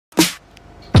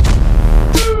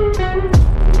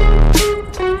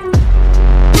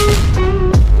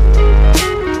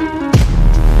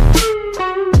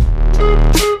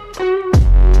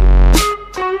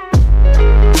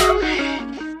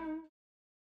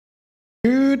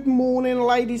Good morning,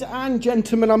 ladies and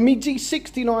gentlemen. I'm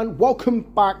meadsyreplays. Welcome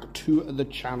back to the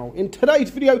channel. In today's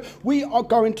video, we are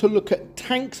going to look at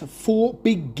tanks for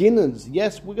beginners.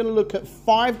 Yes, we're going to look at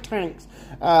 5 tanks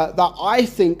that I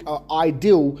think are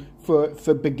ideal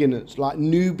for beginners, like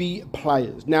newbie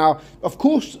players. Now, of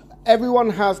course, everyone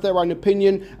has their own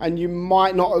opinion, and you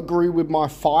might not agree with my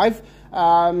 5.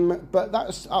 But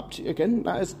that's up to, again,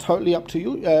 that is totally up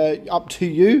to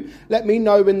you. Let me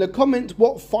know in the comments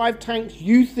what 5 tanks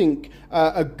you think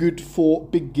are good for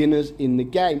beginners in the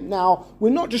game. Now, we're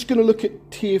not just going to look at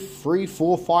tier 3,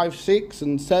 4, 5, 6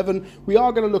 and 7. We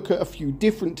are going to look at a few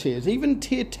different tiers, even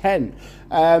tier 10.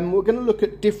 We're going to look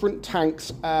at different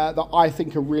tanks that I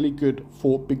think are really good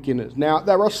for beginners. Now,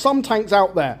 there are some tanks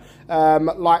out there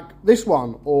like this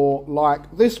one, or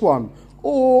like this one,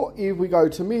 or if we go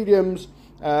to mediums,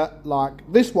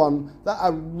 like this one, that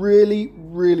are really,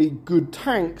 really good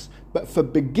tanks, but for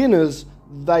beginners,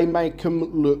 they make them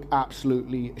look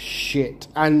absolutely shit.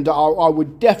 And I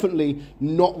would definitely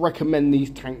not recommend these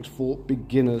tanks for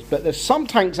beginners. But there's some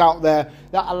tanks out there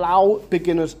that allow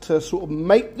beginners to sort of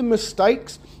make the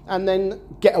mistakes and then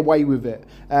get away with it.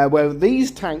 Where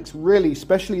these tanks really,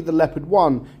 especially the Leopard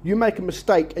 1, you make a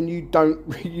mistake and you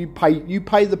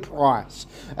pay the price.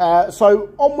 So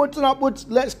onwards and upwards,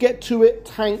 let's get to it.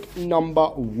 Tank number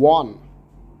 1.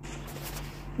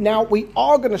 Now, we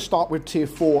are going to start with tier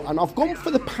 4, and I've gone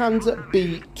for the Panzer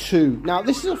B2. Now,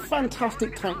 this is a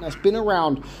fantastic tank that's been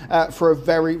around for a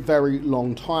very, very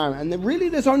long time, and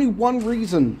there's only one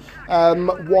reason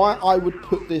why I would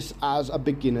put this as a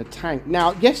beginner tank.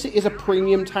 Now, yes, it is a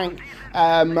premium tank.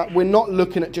 We're not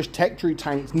looking at just tech tree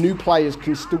tanks. New players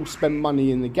can still spend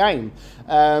money in the game.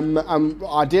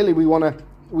 Ideally, we want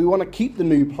to keep the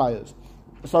new players.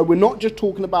 So we're not just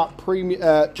talking about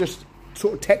premium, just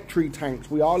sort of tech tree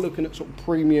tanks. We are looking at sort of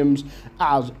premiums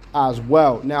as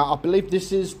well. Now, I believe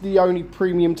this is the only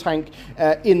premium tank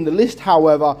in the list,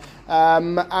 however,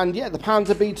 and yeah, the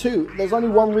Panzer B2. There's only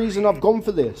one reason I've gone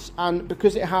for this, and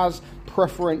because it has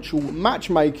preferential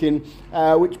matchmaking,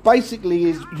 which basically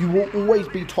is you will always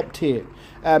be top tier.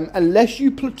 Unless you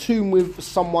platoon with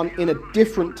someone in a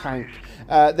different tank,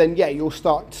 then yeah, you'll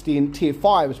start seeing tier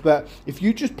 5s. But if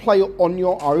you just play on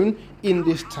your own in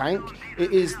this tank,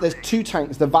 there's 2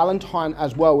 tanks, the Valentine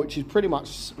as well, which is pretty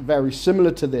much very similar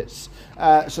to this.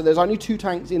 So there's only 2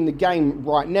 tanks in the game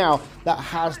right now that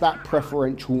has that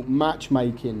preferential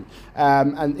matchmaking.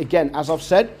 And again, as I've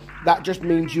said, that just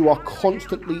means you are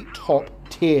constantly top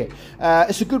tier.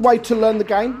 It's a good way to learn the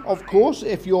game, of course,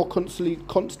 if you're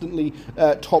constantly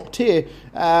top tier.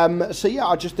 So yeah,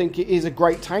 I just think it is a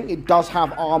great tank. It does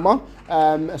have armor,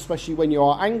 especially when you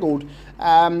are angled.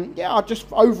 Yeah,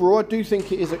 overall, I do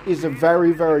think it is a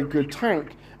very, very good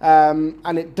tank.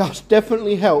 And it does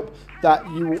definitely help that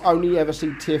you will only ever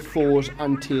see tier 4s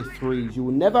and tier 3s. You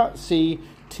will never see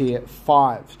tier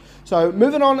 5s. So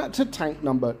moving on to tank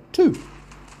number 2.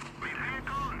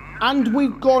 And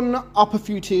we've gone up a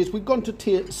few tiers. We've gone to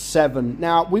tier 7.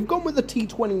 Now, we've gone with the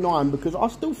T29 because I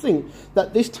still think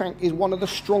that this tank is one of the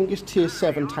strongest tier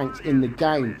 7 tanks in the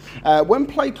game. When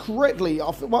played correctly,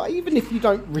 well, even if you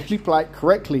don't really play it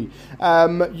correctly,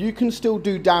 you can still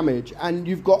do damage, and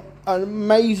you've got an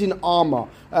amazing armor.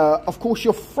 Of course,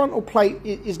 your frontal plate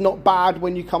is not bad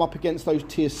when you come up against those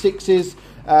tier 6s.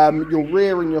 Your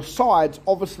rear and your sides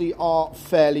obviously are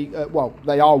fairly, well,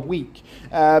 they are weak,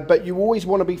 but you always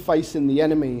want to be facing the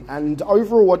enemy. And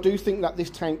overall, I do think that this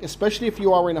tank, especially if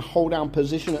you are in a hold down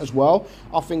position as well,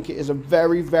 I think it is a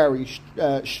very, very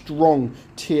strong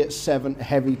tier 7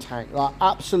 heavy tank. Like,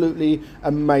 absolutely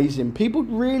amazing. People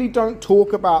really don't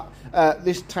talk about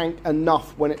this tank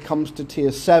enough when it comes to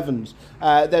tier 7s.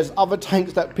 There's other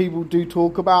tanks that people do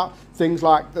talk about, things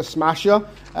like the Smasher,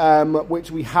 which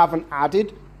we haven't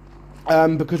added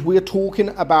because we are talking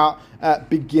about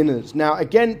beginners. Now,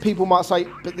 again, people might say,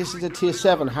 but this is a tier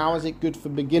 7, how is it good for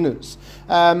beginners?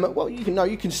 Well,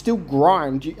 you can still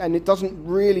grind, and it doesn't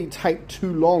really take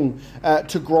too long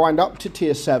to grind up to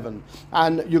tier 7.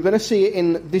 And you're going to see it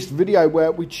in this video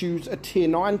where we choose a tier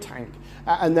 9 tank.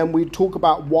 And then we talk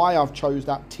about why I've chose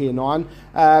that tier 9,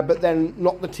 but then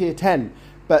not the tier 10.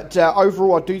 But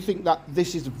overall, I do think that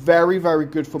this is very, very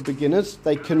good for beginners.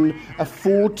 They can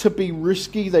afford to be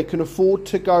risky. They can afford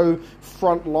to go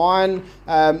front line.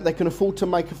 They can afford to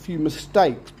make a few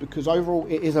mistakes because overall,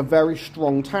 it is a very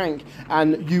strong tank,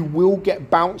 and you will get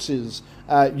bounces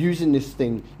using this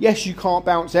thing. Yes, you can't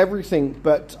bounce everything,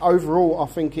 but overall, I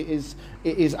think it is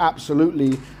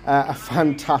absolutely a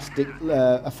fantastic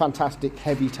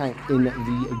heavy tank in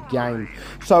the game.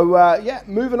 So yeah,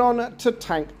 moving on to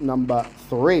tank number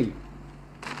 3.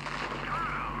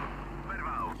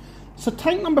 So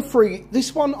tank number 3,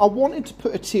 this one I wanted to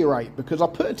put a tier 8 because I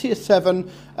put a tier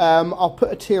 7, I'll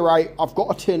put a tier 8, I've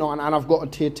got a tier 9 and I've got a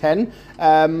tier 10.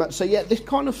 So yeah, this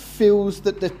kind of fills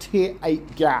the tier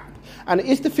 8 gap. And it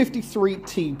is the 53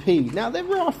 TP. Now there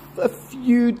are a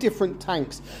few different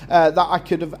tanks that I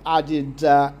could have added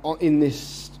in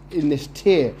this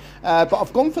tier, but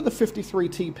I've gone for the 53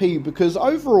 TP because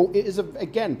overall it is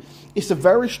again it's a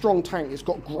very strong tank. It's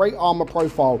got great armor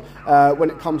profile when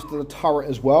it comes to the turret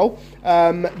as well.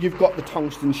 You've got the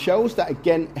tungsten shells that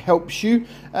again helps you,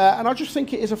 and I just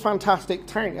think it is a fantastic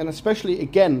tank, and especially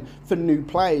again for new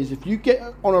players. If you get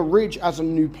on a ridge as a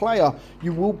new player,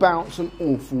 you will bounce an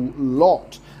awful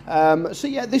lot. So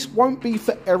yeah, this won't be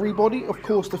for everybody. Of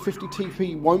course, the 50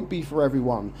 TP won't be for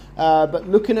everyone. But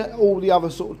looking at all the other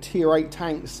sort of tier 8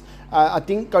 tanks, I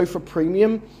didn't go for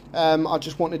premium. I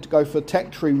just wanted to go for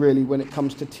tech tree really when it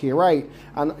comes to tier 8.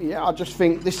 And yeah, I just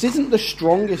think this isn't the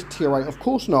strongest tier 8. Of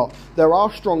course not. There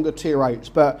are stronger tier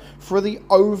 8s, but for the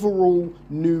overall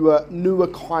newer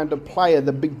kind of player,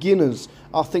 the beginners,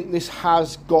 I think this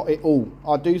has got it all.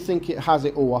 I do think it has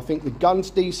it all. I think the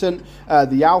gun's decent,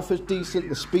 the alpha's decent,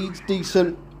 the speed's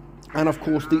decent, and of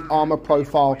course the armor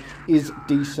profile is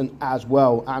decent as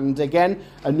well. And again,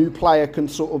 a new player can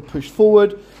sort of push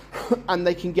forward and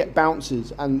they can get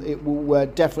bounces, and it will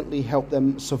definitely help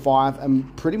them survive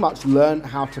and pretty much learn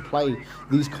how to play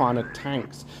these kind of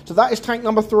tanks. So that is tank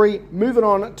number 3. Moving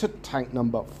on to tank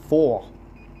number 4.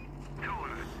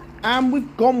 And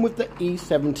we've gone with the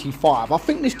E75. I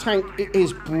think this tank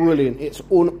is brilliant. It's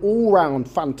an all-round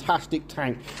fantastic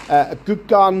tank. A good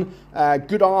gun,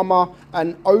 good armor,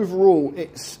 and overall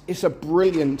it's a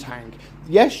brilliant tank.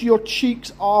 Yes, your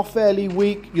cheeks are fairly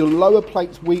weak, your lower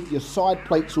plate's weak, your side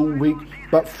plate's all weak,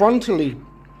 but frontally,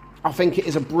 I think it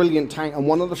is a brilliant tank and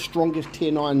one of the strongest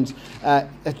tier 9s,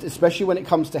 especially when it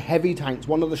comes to heavy tanks,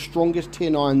 one of the strongest tier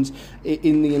 9s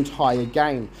in the entire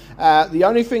game. The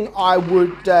only thing I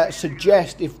would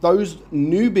suggest, if those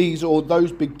newbies or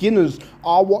those beginners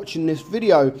are watching this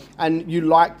video and you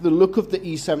like the look of the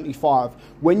E75,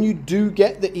 when you do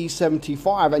get the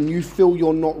E75 and you feel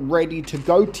you're not ready to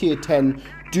go tier 10,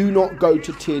 do not go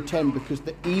to tier 10 because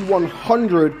the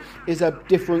E100 is a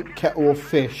different kettle of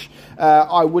fish.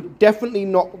 I would definitely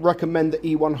not recommend the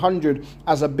E100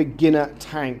 as a beginner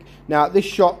tank. Now at this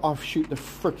shot I'll shoot the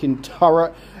freaking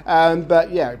turret,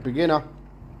 but yeah, beginner.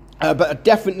 But I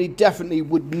definitely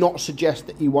would not suggest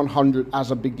the E100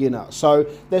 as a beginner. So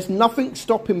there's nothing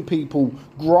stopping people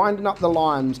grinding up the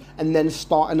lines and then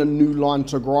starting a new line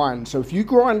to grind. So if you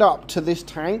grind up to this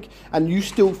tank and you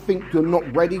still think you're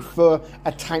not ready for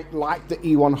a tank like the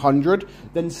E100,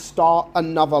 then start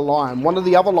another line. One of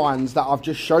the other lines that I've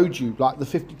just showed you, like the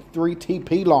 53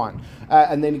 TP line.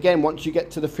 And then again, once you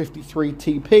get to the 53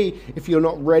 TP, if you're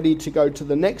not ready to go to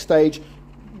the next stage,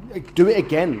 do it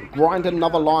again, grind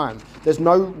another line. There's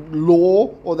no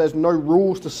law or there's no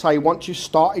rules to say once you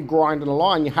started grinding a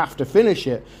line you have to finish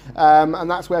it, and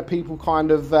that's where people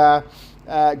kind of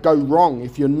go wrong.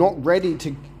 If you're not ready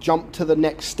to jump to the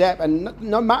next step, and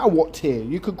no matter what tier,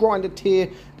 you could grind a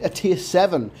tier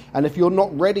 7, and if you're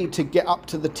not ready to get up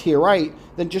to the tier 8,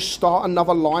 then just start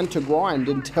another line to grind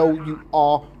until you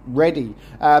are ready.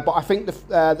 But I think the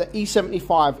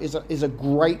E75 is a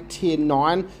great tier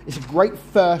 9. It's a great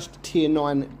first tier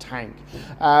 9 tank,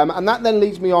 and that then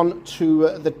leads me on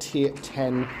to the tier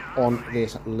 10 on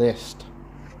this list.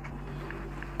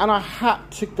 And I had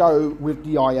to go with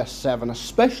the IS-7,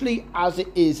 especially as it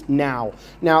is now.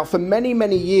 Now, for many,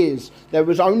 many years, there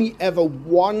was only ever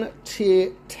one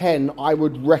tier 10 I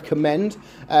would recommend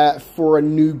for a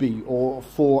newbie or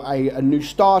for a new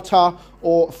starter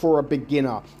or for a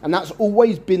beginner. And that's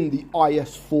always been the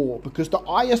IS-4, because the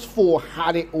IS-4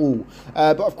 had it all.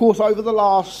 But of course, over the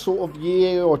last sort of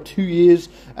year or 2 years,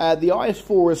 the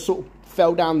IS-4 has sort of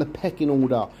fell down the pecking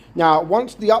order. Now,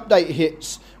 once the update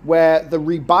hits where the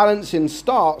rebalancing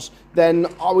starts, then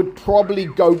I would probably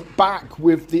go back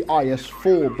with the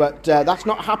IS-4, but that's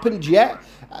not happened yet.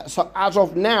 So as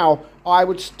of now, I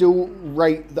would still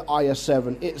rate the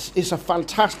IS-7. It's a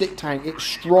fantastic tank. It's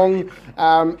strong.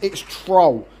 It's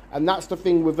troll, and that's the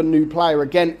thing with a new player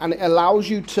again, and it allows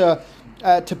you to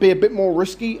be a bit more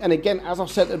risky. And again, as I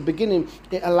said at the beginning,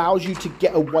 it allows you to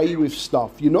get away with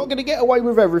stuff. You're not going to get away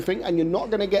with everything, and you're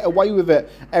not going to get away with it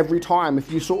every time.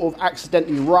 If you sort of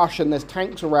accidentally rush and there's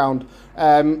tanks around,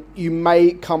 you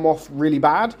may come off really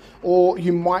bad, or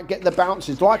you might get the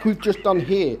bounces like we've just done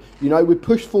here. You know, we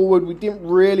pushed forward, we didn't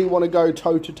really want to go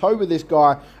toe to toe with this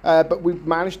guy, but we've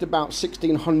managed about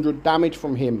 1600 damage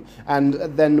from him, and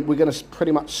then we're going to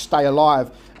pretty much stay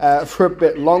alive for a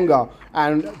bit longer.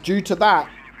 And due to that,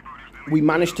 we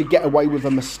managed to get away with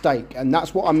a mistake, and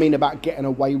that's what I mean about getting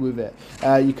away with it.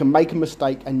 You can make a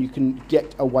mistake and you can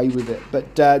get away with it,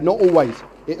 but not always.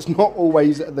 It's not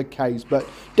always the case, but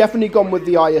definitely gone with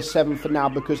the IS-7 for now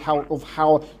because of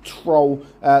how troll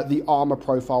the armor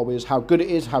profile is, how good it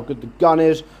is, how good the gun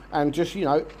is, and just, you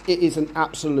know, it is an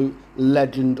absolute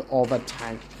legend of a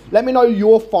tank. Let me know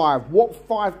your 5. What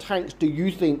 5 tanks do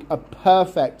you think are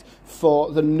perfect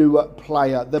for the newer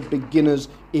player, the beginners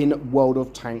in World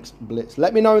of Tanks Blitz?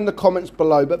 Let me know in the comments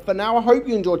below. But for now, I hope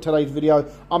you enjoyed today's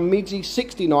video. I'm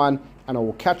meadsy69, and I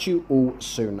will catch you all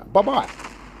soon. Bye-bye.